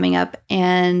that are coming up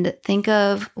and think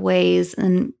of ways,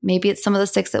 and maybe it's some of the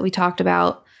 6 that we talked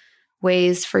about,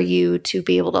 ways for you to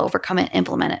be able to overcome it and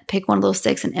implement it. Pick one of those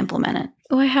 6 and implement it.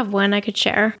 Oh, I have one I could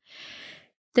share.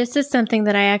 This is something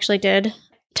that I actually did.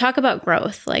 Talk about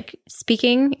growth, like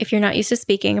speaking. If you're not used to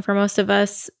speaking, for most of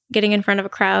us, getting in front of a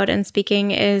crowd and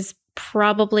speaking is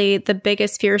probably the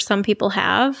biggest fear some people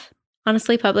have.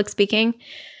 Honestly, public speaking.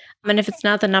 And if it's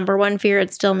not the number one fear,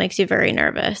 it still makes you very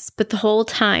nervous. But the whole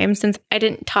time, since I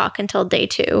didn't talk until day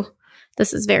 2,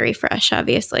 this is very fresh,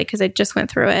 obviously, because I just went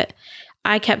through it.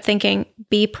 I kept thinking,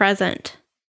 be present.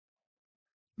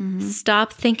 Mm-hmm.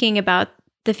 Stop thinking about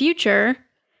the future.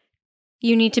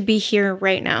 You need to be here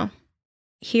right now.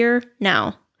 Here,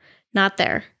 now. Not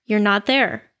there. You're not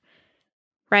there.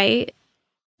 Right?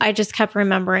 I just kept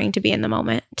remembering to be in the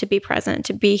moment, to be present,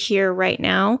 to be here right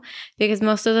now. Because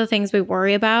most of the things we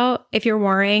worry about, if you're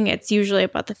worrying, it's usually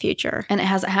about the future. And it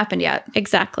hasn't happened yet.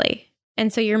 Exactly.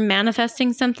 And so you're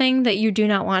manifesting something that you do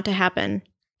not want to happen.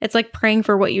 It's like praying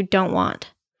for what you don't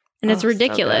want. And it's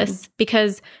ridiculous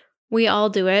because we all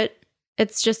do it.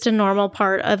 It's just a normal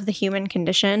part of the human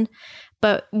condition.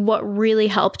 But what really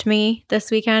helped me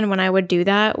this weekend when I would do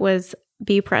that was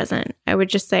be present. I would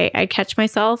just say, I'd catch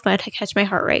myself, I'd catch my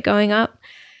heart rate going up,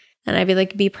 and I'd be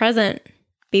like, be present,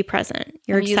 be present.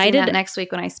 You're I'm excited. using that next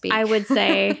week when I speak. I would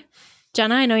say,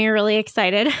 Jenna, I know you're really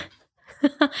excited,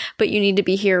 but you need to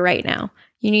be here right now.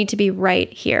 You need to be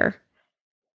right here,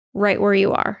 right where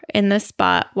you are in this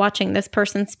spot, watching this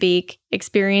person speak,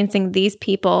 experiencing these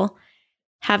people,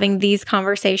 having these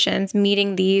conversations,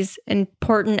 meeting these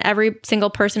important, every single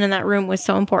person in that room was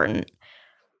so important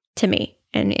to me.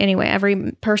 And anyway,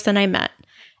 every person I met.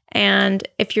 And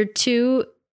if you're too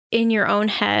in your own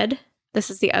head, this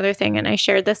is the other thing. And I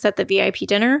shared this at the VIP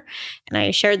dinner and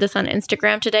I shared this on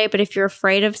Instagram today. But if you're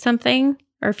afraid of something,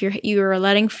 or if you are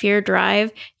letting fear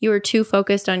drive, you are too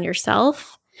focused on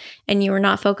yourself and you are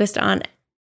not focused on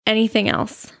anything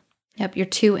else. Yep. You're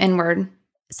too inward.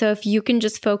 So if you can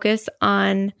just focus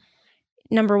on,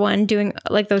 number one, doing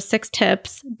like those 6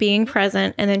 tips, being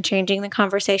present, and then changing the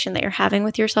conversation that you're having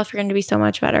with yourself, you're going to be so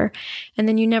much better. And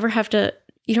then you don't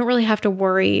really have to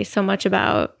worry so much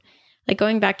about, like,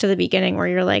 going back to the beginning where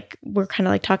you're like, we're kind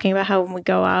of like talking about how when we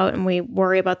go out and we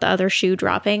worry about the other shoe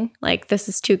dropping, like, this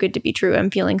is too good to be true. I'm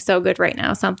feeling so good right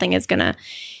now. Something is going to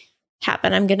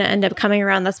happen. I'm going to end up coming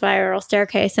around the spiral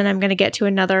staircase and I'm going to get to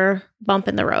another bump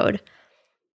in the road.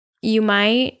 You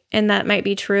might, and that might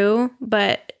be true,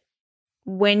 but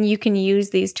when you can use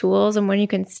these tools and when you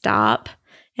can stop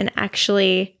and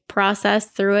actually process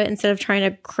through it instead of trying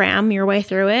to cram your way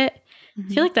through it,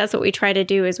 I feel like that's what we try to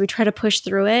do, is we try to push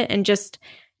through it and just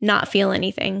not feel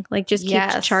anything, like just keep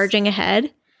charging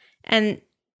ahead. And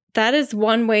that is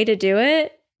one way to do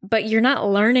it, but you're not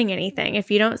learning anything.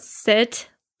 If you don't sit,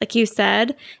 like you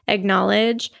said,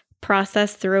 acknowledge,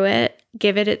 process through it,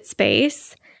 give it its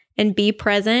space, and be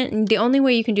present. And the only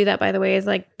way you can do that, by the way, is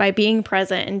like by being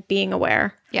present and being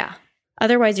aware. Yeah.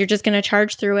 Otherwise, you're just going to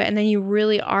charge through it. And then you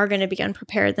really are going to be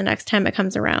unprepared the next time it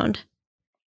comes around.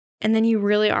 And then you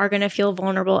really are going to feel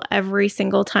vulnerable every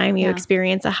single time you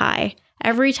experience a high.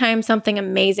 Every time something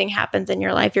amazing happens in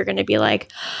your life, you're going to be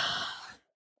like,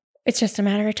 it's just a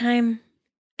matter of time.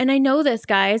 And I know this,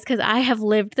 guys, because I have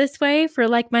lived this way for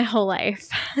like my whole life.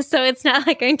 So it's not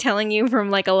like I'm telling you from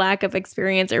like a lack of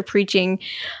experience or preaching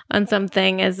on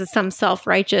something as some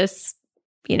self-righteous,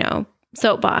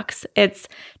 soapbox. It's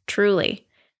truly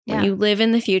when you live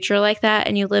in the future like that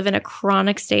and you live in a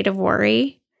chronic state of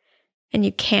worry and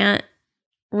you can't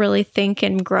really think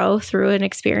and grow through an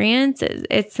experience,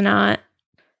 it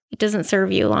doesn't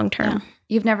serve you long term. Yeah.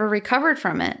 You've never recovered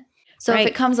from it. So if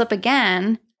it comes up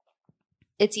again,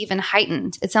 it's even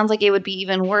heightened. It sounds like it would be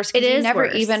even worse because you never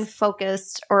even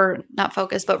focused, or not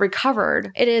focused, but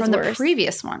recovered from the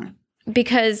previous one.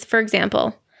 Because, for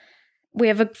example, we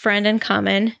have a friend in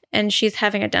common and she's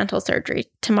having a dental surgery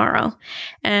tomorrow.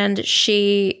 And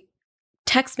she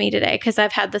texted me today because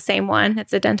I've had the same one.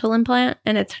 It's a dental implant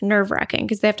and it's nerve-wracking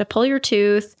because they have to pull your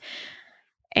tooth.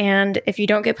 And if you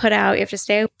don't get put out, you have to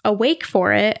stay awake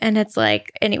for it. And it's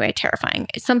like, anyway, terrifying.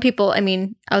 Some people,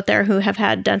 out there who have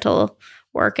had dental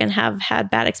work and have had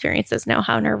bad experiences know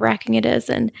how nerve-wracking it is.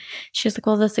 And she was like,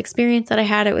 well, this experience that I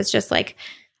had, it was just like,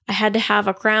 I had to have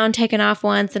a crown taken off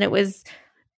once. And it was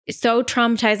so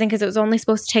traumatizing because it was only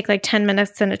supposed to take like 10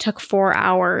 minutes and it took 4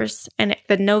 hours. And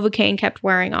the Novocaine kept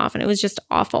wearing off and it was just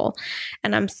awful.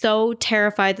 And I'm so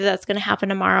terrified that that's going to happen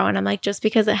tomorrow. And I'm like, just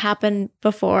because it happened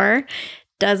before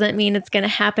doesn't mean it's going to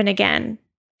happen again.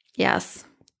 Yes.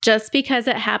 Just because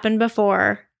it happened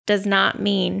before does not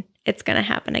mean it's going to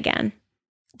happen again.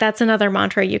 That's another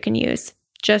mantra you can use.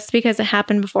 Just because it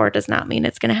happened before does not mean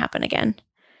it's going to happen again.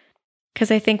 Because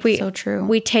I think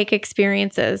we take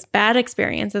experiences, bad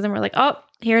experiences, and we're like, oh,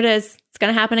 here it is. It's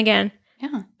going to happen again.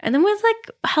 Yeah. And then we're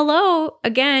like, hello,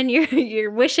 again,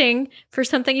 you're wishing for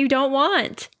something you don't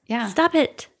want. Yeah. Stop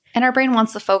it. And our brain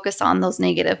wants to focus on those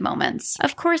negative moments.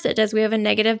 Of course it does. We have a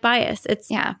negative bias. It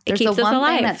There's keeps the us one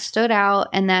alive. thing that stood out,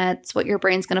 and that's what your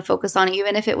brain's going to focus on.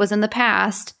 Even if it was in the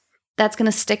past, that's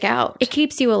going to stick out. It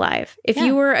keeps you alive. If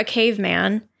you were a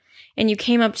caveman and you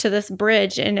came up to this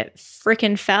bridge and it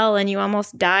freaking fell and you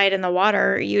almost died in the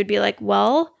water, you would be like,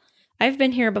 well, I've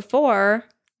been here before.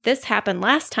 This happened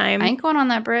last time. I ain't going on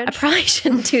that bridge. I probably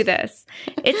shouldn't do this.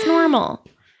 It's normal.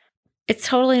 It's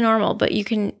totally normal. But you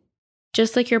can,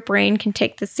 just like your brain can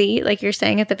take the seat, like you're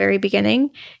saying at the very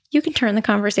beginning, you can turn the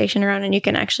conversation around and you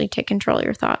can actually take control of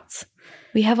your thoughts.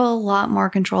 We have a lot more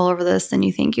control over this than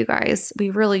you think, you guys.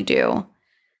 We really do.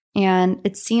 And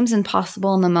it seems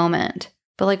impossible in the moment.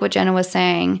 But like what Jenna was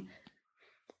saying,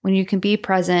 when you can be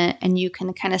present and you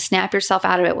can kind of snap yourself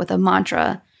out of it with a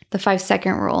mantra, the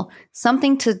 5-second rule,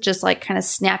 something to just like kind of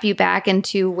snap you back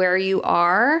into where you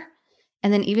are.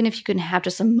 And then even if you can have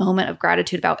just a moment of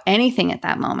gratitude about anything at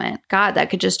that moment, God, that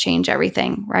could just change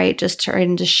everything, right? Just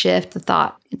trying to shift the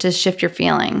thought, to shift your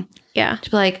feeling. Yeah. To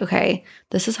be like, okay,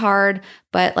 this is hard,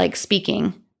 but like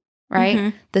speaking, right?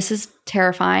 Mm-hmm. This is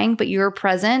terrifying, but you're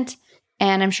present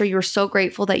And I'm sure you were so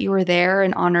grateful that you were there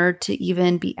and honored to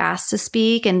even be asked to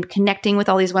speak and connecting with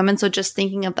all these women. So just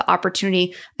thinking of the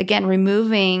opportunity, again,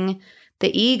 removing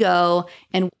the ego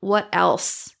and what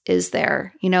else is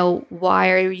there?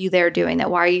 Why are you there doing that?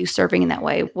 Why are you serving in that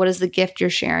way? What is the gift you're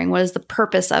sharing? What is the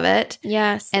purpose of it?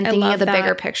 Yes. And thinking of the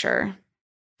bigger picture.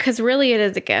 Because really it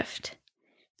is a gift.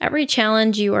 Every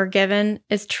challenge you are given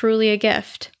is truly a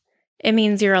gift. It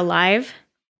means you're alive,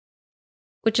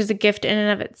 which is a gift in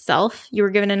and of itself. You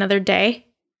were given another day.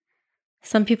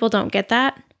 Some people don't get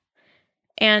that.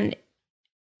 And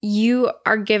you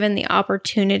are given the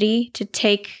opportunity to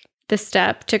take the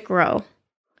step to grow.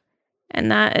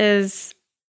 And that is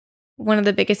one of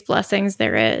the biggest blessings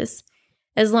there is,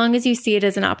 as long as you see it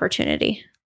as an opportunity.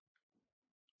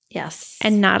 Yes.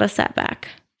 And not a setback.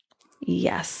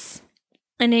 Yes.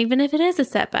 And even if it is a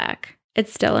setback,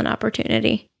 it's still an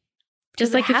opportunity.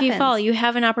 Just like if you fall, you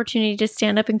have an opportunity to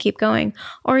stand up and keep going,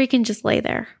 or you can just lay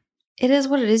there. It is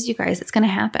what it is, you guys. It's going to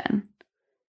happen.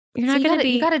 You're not going to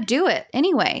be. You got to do it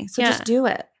anyway. So just do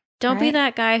it. Don't be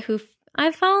that guy who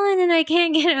I've fallen and I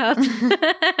can't get up.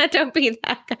 Don't be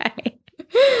that guy.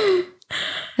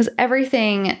 Because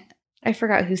everything, I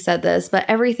forgot who said this, but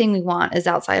everything we want is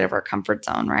outside of our comfort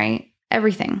zone, right?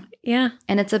 Everything. Yeah.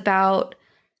 And it's about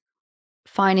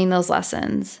finding those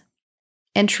lessons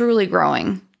and truly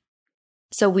growing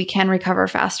so we can recover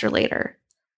faster later,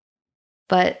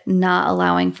 but not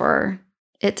allowing for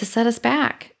it to set us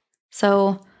back.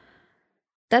 So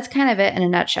that's kind of it in a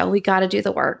nutshell. We got to do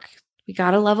the work. We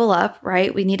got to level up,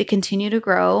 right? We need to continue to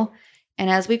grow. And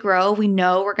as we grow, we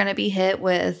know we're going to be hit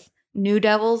with new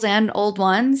devils and old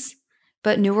ones,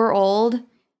 but new or old,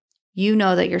 you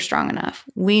know that you're strong enough.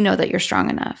 We know that you're strong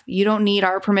enough. You don't need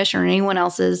our permission or anyone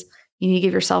else's. You need to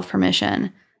give yourself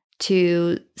permission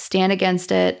to stand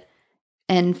against it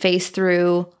and face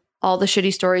through all the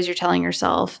shitty stories you're telling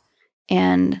yourself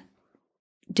and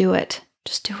do it.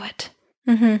 Just do it.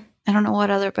 Mm-hmm. I don't know what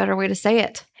other better way to say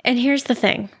it. And here's the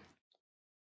thing.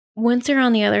 Once you're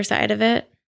on the other side of it,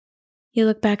 you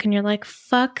look back and you're like,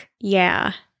 fuck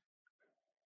yeah.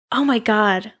 Oh my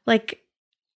God. Like,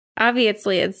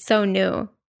 obviously it's so new.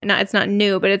 It's not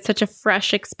new, but it's such a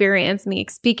fresh experience, me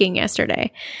speaking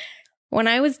yesterday. When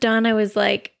I was done, I was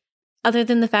like, other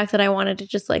than the fact that I wanted to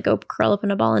just like go curl up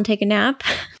in a ball and take a nap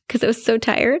because I was so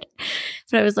tired.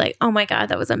 But I was like, oh my God,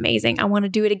 that was amazing. I want to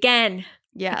do it again.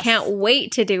 Yes. I can't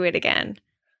wait to do it again.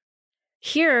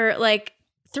 Here, like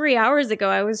 3 hours ago,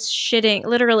 I was shitting,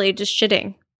 literally just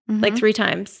shitting like 3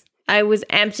 times. I was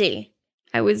empty.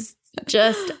 I was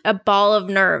just a ball of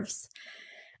nerves.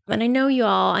 And I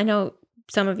know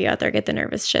some of you out there get the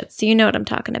nervous shit, so you know what I'm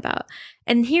talking about.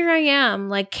 And here I am,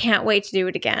 like, can't wait to do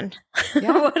it again.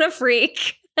 Yeah. What a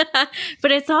freak.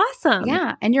 But it's awesome.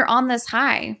 Yeah. And you're on this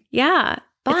high. Yeah.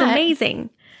 But it's amazing.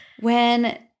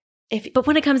 But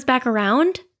when it comes back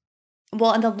around.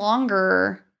 Well, and the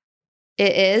longer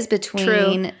it is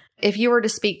between, if you were to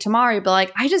speak tomorrow, you'd be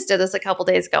like, I just did this a couple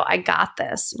days ago. I got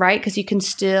this, right? Because you can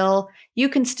still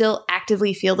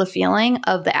actively feel the feeling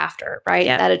of the after, right?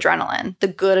 Yep. That adrenaline, the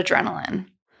good adrenaline.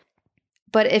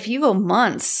 But if you go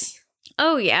months.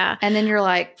 Oh, yeah. And then you're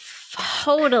like,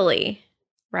 totally.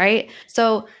 Right?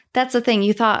 So that's the thing.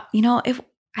 You thought, if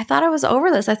I thought I was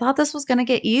over this. I thought this was going to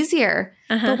get easier.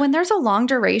 But when there's a long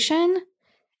duration,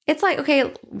 it's like,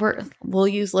 okay, we'll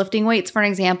use lifting weights for an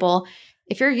example.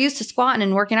 If you're used to squatting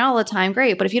and working out all the time,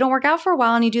 great. But if you don't work out for a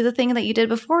while and you do the thing that you did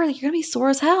before, you're going to be sore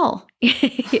as hell.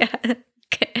 Yeah.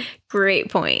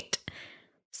 Great point.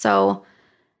 So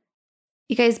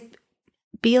you guys,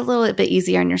 be a little bit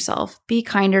easier on yourself. Be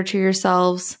kinder to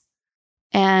yourselves.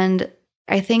 And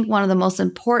I think one of the most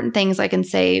important things I can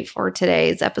say for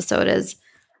today's episode is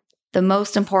the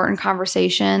most important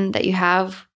conversation that you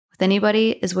have with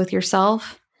anybody is with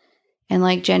yourself. And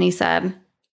like Jenny said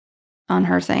on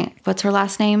her thing, what's her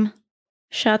last name?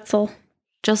 Schatzel.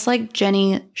 Just like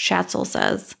Jenny Schatzel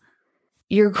says,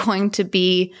 you're going to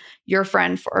be your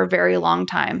friend for a very long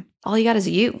time. All you got is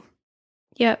you.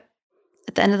 Yep.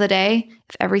 At the end of the day,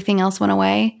 if everything else went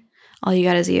away, all you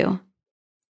got is you.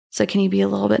 So can you be a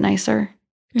little bit nicer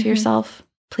to yourself,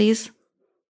 please?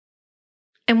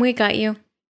 And we got you.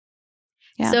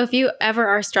 Yeah. So if you ever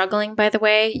are struggling, by the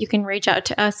way, you can reach out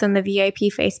to us in the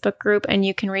VIP Facebook group, and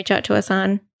you can reach out to us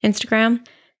on Instagram,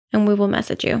 and we will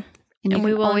message you. And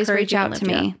we will always reach out to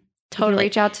me. Totally.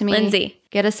 Reach out to me. Lindsay.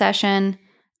 Get a session.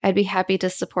 I'd be happy to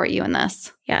support you in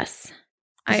this. Yes.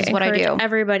 This is what I do.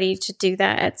 Everybody to do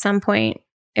that at some point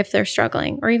if they're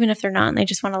struggling, or even if they're not and they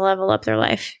just want to level up their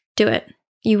life. Do it.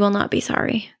 You will not be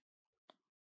sorry.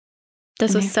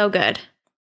 This was so good. I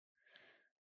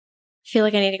feel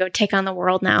like I need to go take on the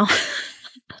world now.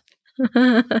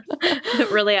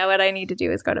 Really, what I need to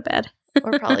do is go to bed.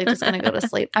 We're probably just going to go to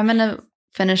sleep. I'm going to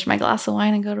finish my glass of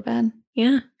wine and go to bed.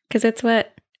 Yeah, because it's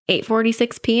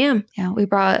 8:46 p.m. Yeah, we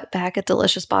brought back a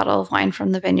delicious bottle of wine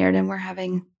from the vineyard, and we're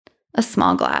having a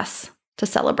small glass to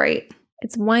celebrate.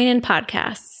 It's wine and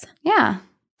podcasts. Yeah.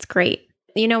 It's great.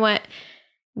 You know what?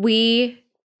 We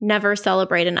never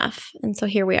celebrate enough. And so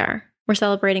here we are. We're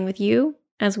celebrating with you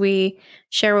as we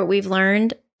share what we've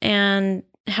learned and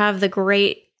have the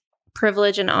great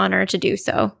privilege and honor to do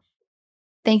so.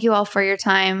 Thank you all for your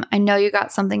time. I know you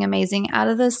got something amazing out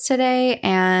of this today,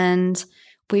 and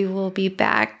we will be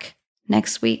back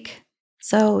next week.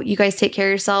 So you guys take care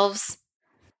of yourselves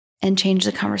and change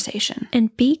the conversation.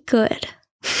 And be good.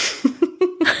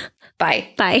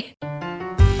 Bye. Bye.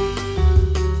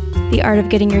 The Art of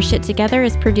Getting Your Shit Together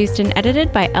is produced and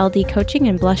edited by LD Coaching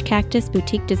and Blush Cactus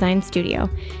Boutique Design Studio.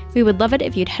 We would love it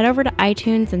if you'd head over to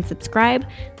iTunes and subscribe,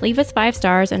 leave us 5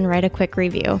 stars, and write a quick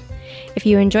review. If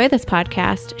you enjoy this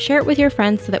podcast, share it with your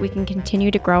friends so that we can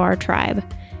continue to grow our tribe.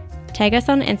 Tag us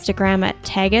on Instagram at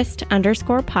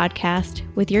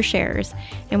tagist_podcast with your shares,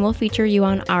 and we'll feature you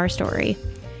on our story.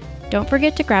 Don't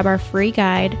forget to grab our free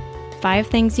guide, 5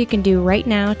 things you can do right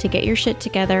now to get your shit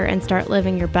together and start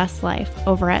living your best life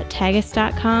over at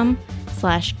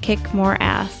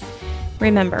tagist.com/kickmoreass.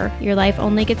 Remember, your life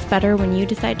only gets better when you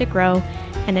decide to grow,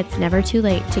 and it's never too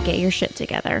late to get your shit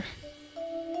together.